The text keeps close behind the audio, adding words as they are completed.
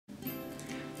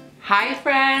Hi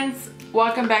friends,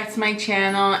 welcome back to my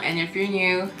channel, and if you're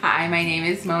new, hi, my name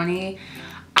is Moni.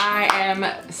 I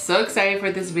am so excited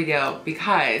for this video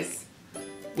because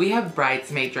we have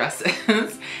bridesmaid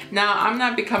dresses. Now, I'm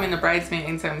not becoming a bridesmaid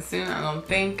anytime soon, I don't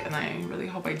think, and I really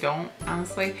hope I don't,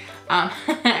 honestly.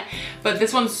 But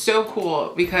this one's so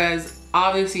cool because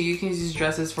obviously you can use these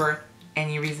dresses for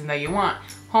any reason that you want.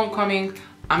 Homecoming,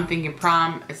 I'm thinking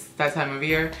prom, it's that time of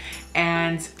year,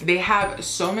 and they have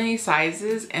so many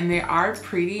sizes and they are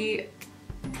pretty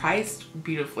priced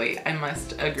beautifully, I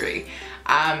must agree.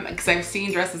 Because I've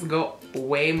seen dresses go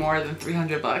way more than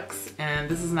 300 bucks, and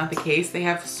this is not the case. They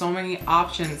have so many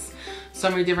options, so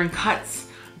many different cuts,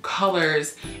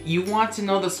 colors. You want to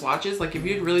know the swatches, like if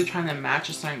you're really trying to match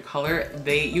a certain color,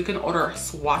 you can order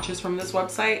swatches from this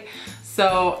website.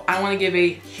 So I want to give a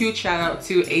huge shout out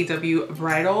to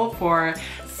awbridal for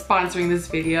sponsoring this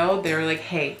video. They were like,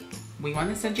 hey, we want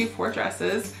to send you 4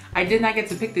 dresses. I did not get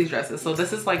to pick these dresses, so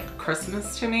this is like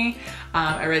Christmas to me.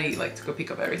 I already like to go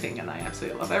pick up everything, and I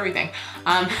absolutely love everything.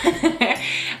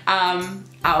 I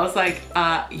was like,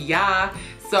 yeah.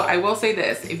 So I will say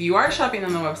this, if you are shopping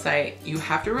on the website, you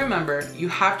have to remember, you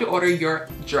have to order your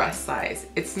dress size.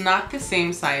 It's not the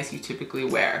same size you typically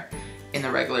wear in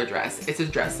a regular dress. It's a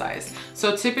dress size.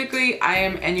 So typically I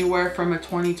am anywhere from a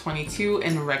 20-22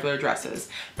 in regular dresses.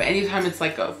 But anytime it's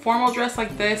like a formal dress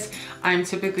like this, I'm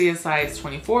typically a size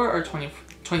 24 or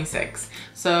 26.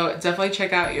 So definitely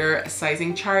check out your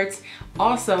sizing charts.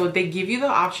 Also, they give you the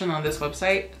option on this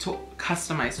website to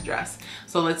customize the dress.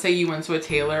 So let's say you went to a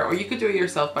tailor, or you could do it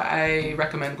yourself, but I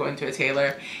recommend going to a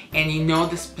tailor, and you know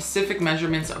the specific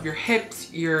measurements of your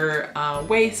hips, your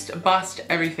waist, bust,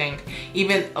 everything,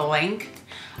 even length.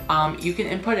 You can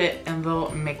input it and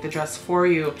they'll make the dress for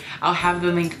you. I'll have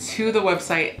the link to the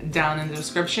website down in the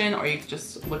description, or you can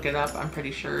just look it up. I'm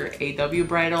pretty sure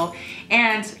awbridal.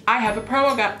 And I have a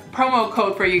promo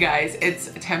code for you guys. It's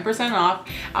 10% off.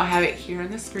 I'll have it here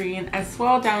on the screen as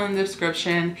well down in the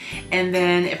description. And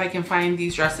then if I can find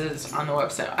these dresses on the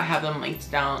website, I have them linked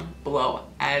down below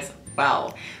as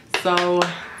well. So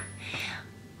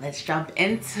let's jump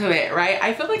into it, right?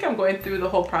 I feel like I'm going through the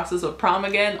whole process of prom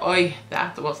again. Oy,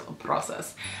 that was a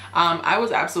process. I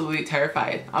was absolutely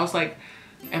terrified. I was like,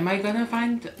 am I gonna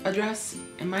find a dress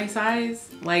in my size?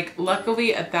 Like,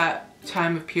 luckily at that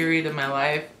time of period in my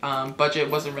life, budget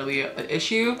wasn't really an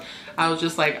issue. I was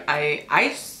just like,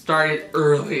 I started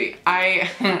early. I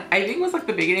think it was like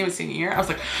the beginning of senior year. I was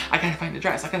like, I gotta find a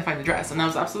dress, I gotta find a dress. And I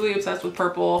was absolutely obsessed with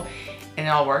purple, and it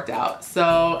all worked out.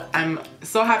 So I'm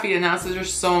so happy to announce that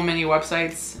there's so many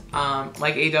websites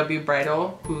like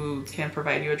awbridal who can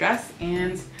provide you a dress,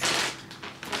 and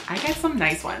I got some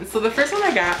nice ones. So the first one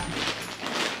I got,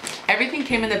 everything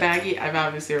came in a baggie. I've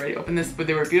obviously already opened this, but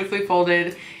they were beautifully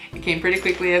folded. It came pretty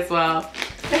quickly as well.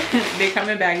 They come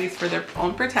in baggies for their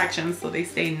own protection, so they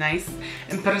stay nice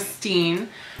and pristine.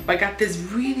 But I got this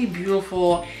really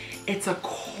beautiful, it's a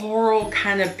coral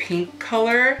kind of pink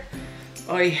color.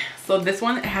 So this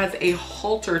one has a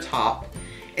halter top.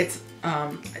 It's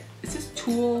just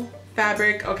tulle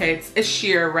fabric. Okay, it's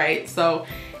sheer, right? So,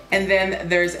 and then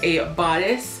there's a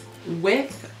bodice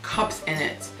with cups in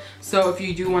it. So if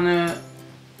you do want to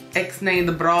ixnay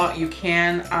the bra, you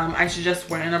can. I suggest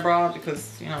wearing a bra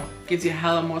because, you know, it gives you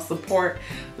hella more support,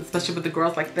 especially with the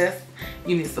girls like this.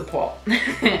 You need support.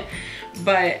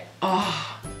 But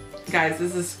oh guys,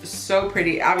 this is so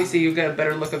pretty. Obviously you get a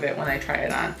better look of it when I try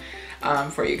it on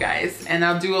for you guys, and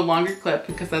I'll do a longer clip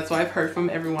because that's what I've heard from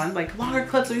everyone, like, longer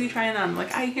clips of you trying on. I'm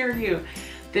like, I hear you.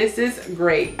 This is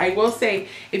great. I will say,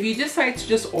 if you decide to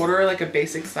just order like a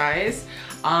basic size,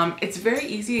 it's very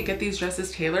easy to get these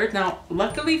dresses tailored. Now,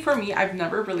 luckily for me, I've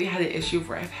never really had an issue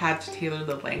where I've had to tailor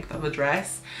the length of a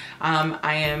dress.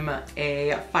 I am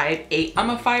a 5'8". I'm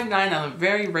a 5'9" on a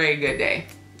very, very good day,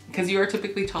 because you are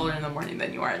typically taller in the morning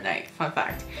than you are at night. Fun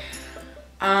fact.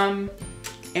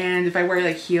 And if I wear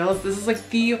like heels, this is like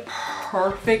the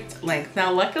perfect length.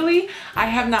 Now, luckily, I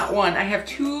have not one. I have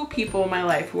 2 people in my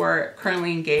life who are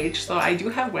currently engaged, so I do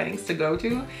have weddings to go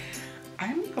to.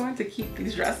 I'm going to keep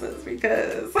these dresses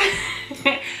because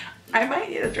I might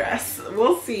need a dress.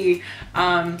 We'll see.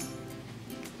 But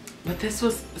this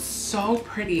was so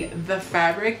pretty. The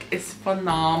fabric is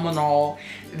phenomenal.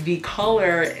 The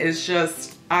color is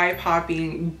just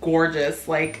eye-popping, gorgeous.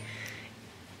 Like,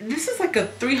 this is like a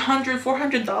 $300,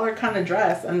 $400 kind of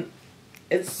dress, and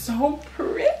it's so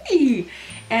pretty.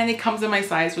 And it comes in my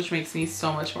size, which makes me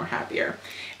so much more happier.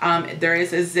 There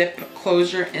is a zip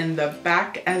closure in the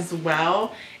back as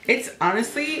well. It's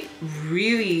honestly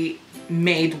really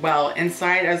made well.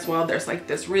 Inside as well, there's like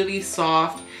this really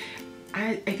soft,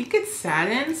 I think it's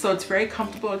satin, so it's very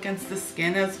comfortable against the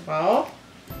skin as well.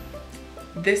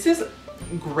 This is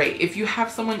great. If you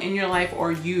have someone in your life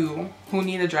or you who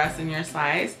need a dress in your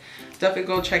size, definitely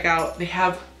go check out. They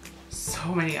have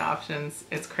so many options.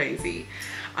 It's crazy.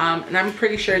 And I'm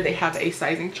pretty sure they have a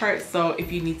sizing chart. So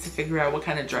if you need to figure out what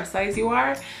kind of dress size you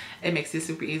are, it makes it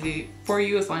super easy for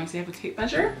you as long as you have a tape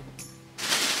measure.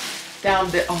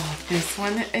 Oh, this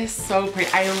one is so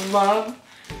pretty. I love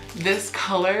this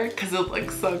color because it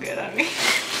looks so good on me.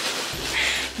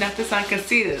 Not to sound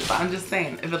conceited, but I'm just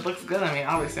saying, if it looks good on me,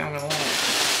 obviously I'm gonna wear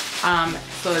it.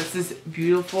 So it's this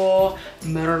beautiful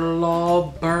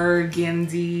Merlot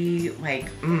burgundy, like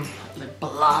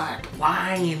blood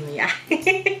wine, yeah.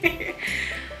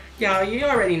 Y'all, you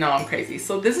already know I'm crazy.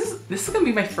 So this is gonna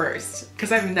be my first,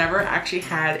 because I've never actually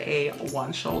had a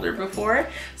one shoulder before.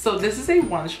 So this is a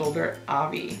one shoulder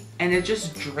Avi, and it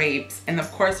just drapes. And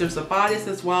of course there's a bodice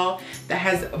as well that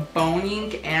has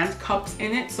boning and cups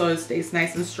in it, so it stays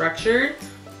nice and structured.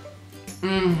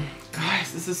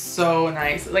 Guys, this is so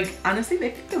nice. Like, honestly, they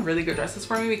picked the really good dresses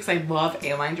for me because I love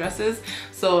A-line dresses.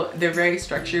 So they're very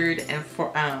structured and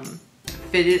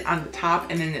fitted on the top,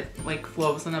 and then it like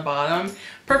flows on the bottom.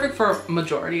 Perfect for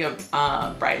majority of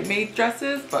bridesmaid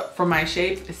dresses, but for my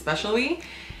shape especially,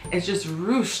 it's just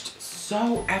ruched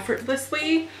so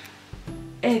effortlessly.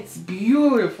 It's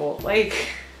beautiful. Like,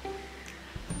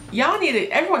 y'all need it.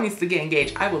 Everyone needs to get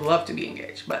engaged. I would love to be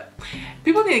engaged, but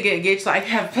people need to get engaged so I can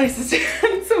have places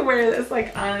to wear this.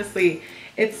 Like, honestly,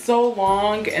 it's so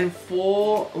long and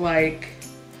full. Like,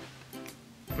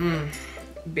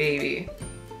 baby.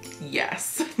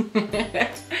 Yes.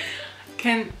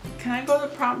 Can I go to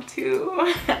prom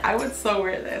too? I would so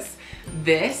wear this.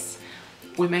 This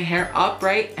with my hair up,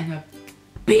 right, and a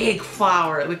big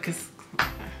flower, like, cause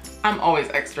I'm always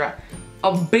extra.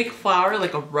 A big flower,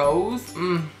 like a rose.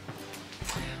 Ooh,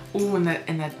 and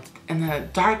the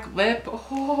dark lip.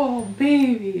 Oh,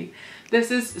 baby.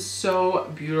 This is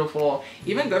so beautiful.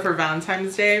 Even good for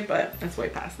Valentine's Day, but it's way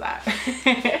past that.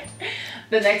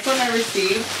 The next one I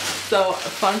received, so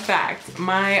fun fact,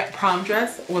 my prom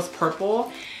dress was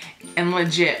purple, and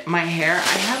legit, my hair,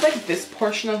 I had like this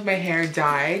portion of my hair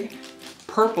dyed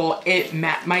purple.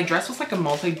 My dress was like a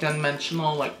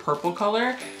multi-dimensional like purple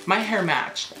color. My hair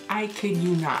matched. I kid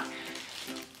you not.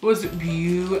 It was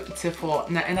beautiful.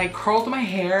 And I curled my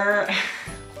hair.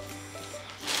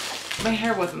 My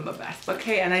hair wasn't the best,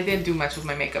 okay? And I didn't do much with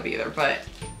my makeup either, but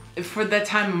for the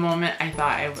time and moment, I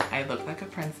thought I looked like a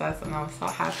princess, and I was so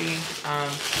happy.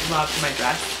 Loved my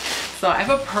dress. So I have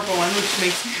a purple one, which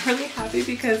makes me really happy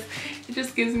because it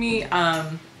just gives me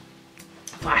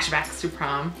flashbacks to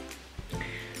prom.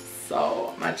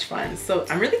 So much fun. So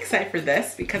I'm really excited for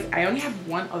this because I only have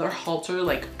one other halter,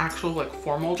 like actual like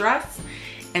formal dress,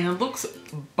 and it looks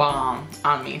bomb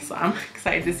on me. So I'm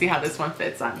excited to see how this one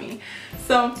fits on me.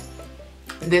 So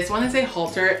this one is a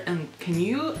halter, and can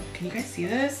you guys see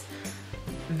this?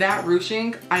 That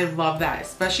ruching, I love that,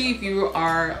 especially if you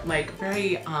are like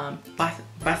very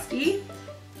busty.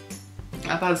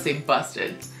 I'm about to say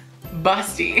busted.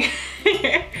 Busty.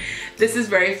 This is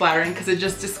very flattering because it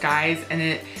just disguises,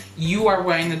 and you are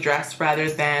wearing the dress rather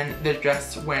than the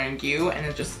dress wearing you, and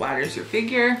it just flatters your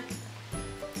figure.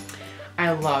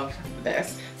 I love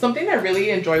this. Something I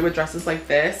really enjoy with dresses like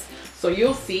this, so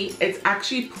you'll see it's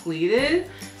actually pleated,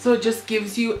 so it just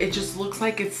gives you, it just looks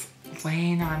like it's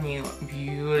laying on you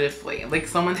beautifully, like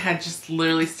someone had just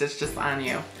literally stitched this on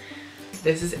you.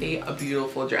 This is a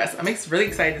beautiful dress. I'm really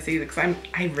excited to see it because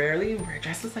I rarely wear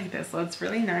dresses like this, so it's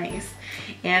really nice.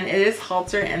 And it is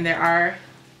halter, and there are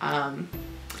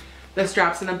the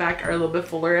straps in the back are a little bit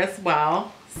fuller as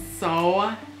well.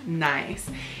 So nice.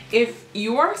 If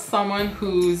you are someone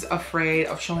who's afraid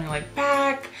of showing like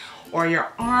back or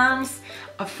your arms,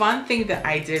 a fun thing that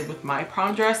I did with my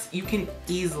prom dress, you can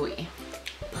easily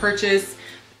purchase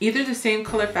either the same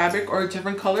color fabric or a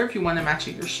different color if you want to match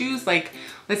your shoes. Like,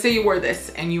 let's say you wear this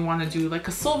and you want to do like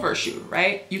a silver shoe,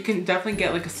 right? You can definitely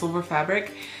get like a silver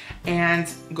fabric and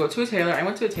go to a tailor. I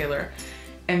went to a tailor,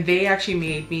 and they actually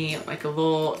made me like a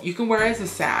little, you can wear it as a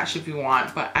sash if you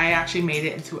want, but I actually made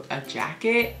it into a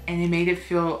jacket, and it made it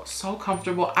feel so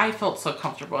comfortable. I felt so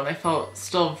comfortable, and I felt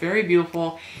still very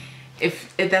beautiful.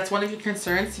 If that's one of your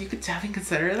concerns, you could definitely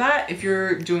consider that if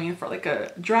you're doing it for like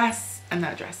a dress, and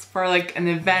not dress, for like an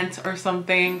event or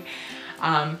something.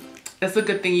 That's a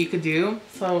good thing you could do.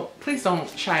 So please don't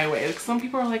shy away. Like, some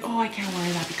people are like, oh, I can't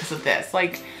wear that because of this.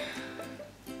 Like,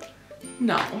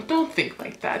 no, don't think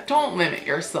like that. Don't limit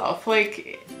yourself.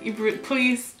 Like,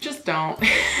 please just don't.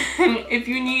 If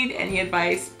you need any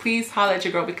advice, please holler at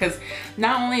your girl, because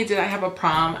not only did I have a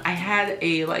prom, I had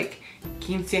a like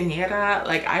quinceañera.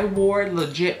 Like I wore a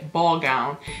legit ball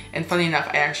gown, and funny enough,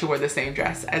 I actually wore the same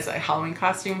dress as a Halloween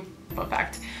costume. Fun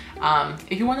fact.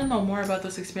 If you want to know more about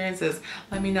those experiences,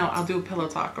 let me know. I'll do a pillow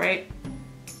talk, right?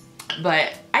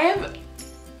 But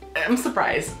I'm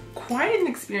surprised, quite an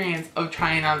experience of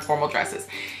trying on formal dresses.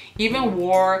 Even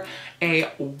wore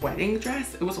a wedding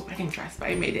dress. It was a wedding dress, but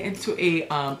I made it into a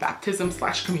baptism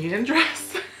 / communion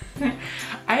dress.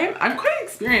 I'm quite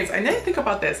experienced. I didn't think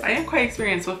about this. I am quite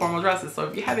experienced with formal dresses. So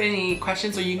if you have any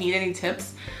questions or you need any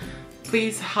tips,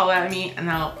 please holler at me and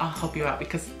I'll help you out,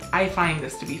 because I find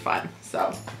this to be fun.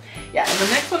 So yeah, and the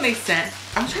next one they sent,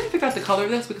 I'm trying to figure out the color of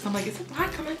this because I'm like, is it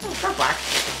black? I'm like, no, it's not black.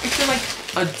 It's in like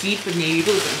a deep navy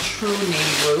blue. It's a true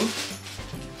navy blue.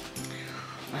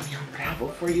 Let me unravel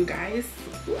for you guys.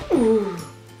 Ooh.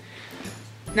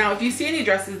 Now, if you see any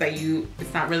dresses that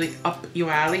it's not really up your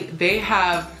alley, they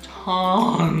have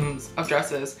tons of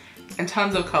dresses and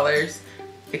tons of colors.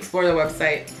 Explore the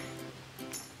website.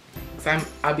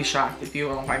 I'll be shocked if you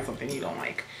don't find something you don't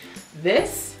like.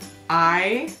 This,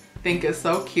 I think is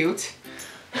so cute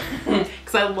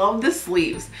because I love the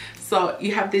sleeves. So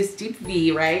you have this deep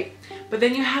V, right? But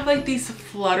then you have like these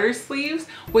flutter sleeves,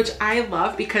 which I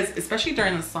love because especially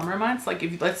during the summer months, like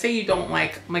if let's say you don't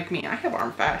like me, I have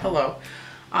arm fat, hello.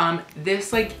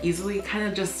 This like easily kind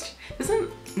of just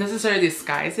doesn't necessarily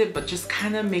disguise it, but just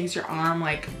kind of makes your arm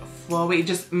like flowy. It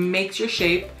just makes your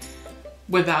shape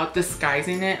without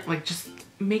disguising it, like just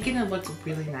making it look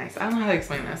really nice. I don't know how to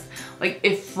explain this. Like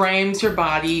it frames your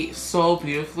body so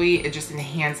beautifully, it just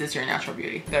enhances your natural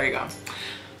beauty. There you go.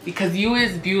 Because you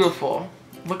is beautiful.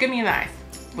 Look at me in the eyes.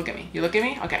 Look at me. You look at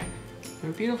me? Okay.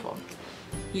 You're beautiful.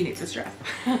 You need this dress.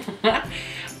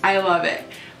 I love it.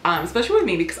 Especially with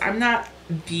me because I'm not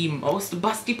the most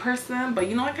busty person, but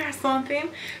you know, I got something.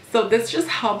 So this just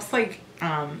helps like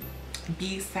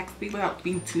be sexy without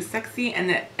being too sexy,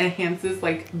 and it enhances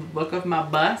like the look of my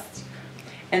bust,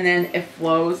 and then it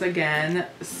flows again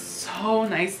so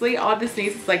nicely. All this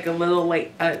needs is like a little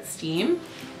like steam.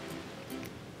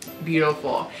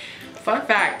 Beautiful. Fun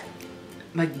fact,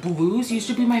 like blues used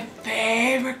to be my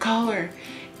favorite color,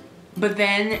 but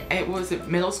then it was at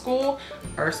middle school,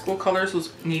 our school colors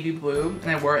was navy blue, and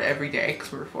I wore it every day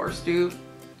because we were forced to.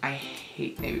 I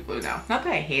hate navy blue now. Not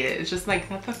that I hate it, it's just like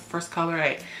not the first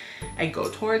color I go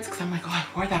towards, because I'm like, oh, I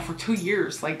wore that for 2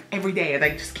 years, like every day, and I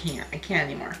just can't. I can't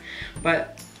anymore.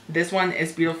 But this one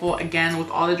is beautiful. Again, with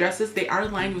all the dresses, they are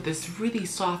lined with this really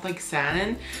soft like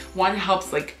satin. One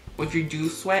helps like if you do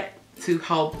sweat to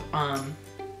help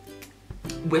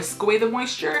whisk away the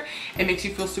moisture. It makes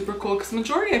you feel super cool because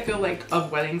majority I feel like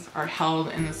of weddings are held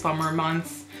in the summer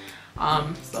months.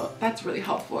 So that's really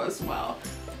helpful as well.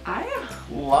 I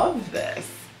love this.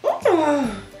 Ooh.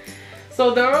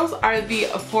 So those are the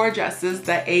 4 dresses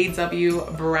that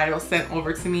AW Bridal sent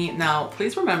over to me. Now,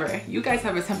 please remember, you guys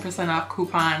have a 10% off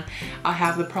coupon. I'll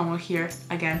have the promo here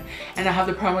again, and I'll have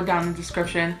the promo down in the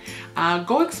description.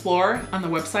 Go explore on the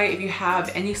website if you have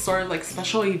any sort of like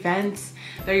special events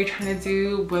that you're trying to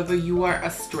do, whether you are a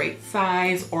straight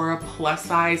size or a plus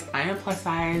size. I'm a plus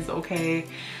size, okay?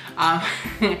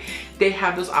 They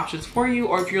have those options for you,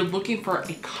 or if you're looking for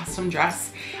a custom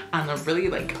dress on a really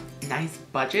like nice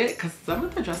budget, because some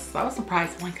of the dresses I was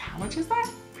surprised, I'm like, how much is that?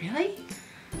 Really?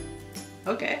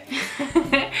 Okay.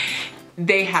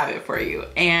 They have it for you.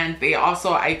 And they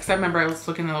also, because I remember I was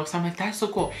looking at those, I'm like, that's so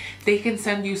cool. They can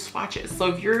send you swatches.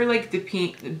 So if you're like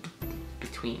between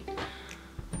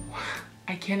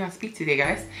I cannot speak today,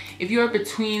 guys. If you are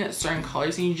between certain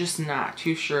colors and you're just not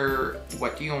too sure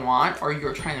what you want, or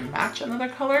you're trying to match another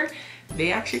color,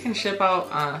 they actually can ship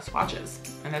out swatches,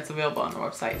 and that's available on the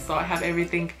website. So I have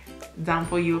everything down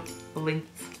for you, linked.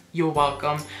 You're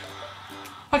welcome.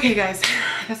 Okay, guys,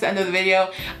 that's the end of the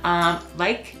video.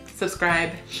 Like,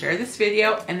 subscribe, share this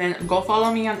video, and then go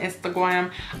follow me on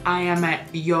Instagram. I am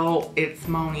at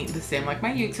Yoitsmoni, the same like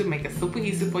my YouTube. Make it super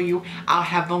easy for you. I'll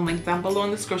have the link down below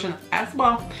in the description as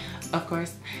well, of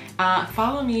course.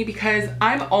 Follow me because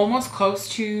I'm almost close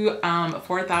to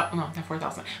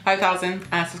 5,000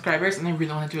 subscribers, and I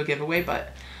really want to do a giveaway,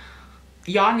 but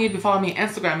y'all need to follow me on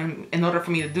Instagram in order for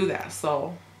me to do that.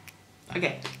 So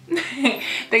okay.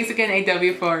 Thanks again,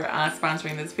 AW, for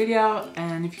sponsoring this video.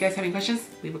 And if you guys have any questions,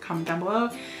 leave a comment down below.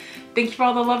 Thank you for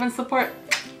all the love and support.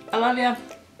 I love you.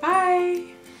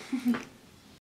 Bye.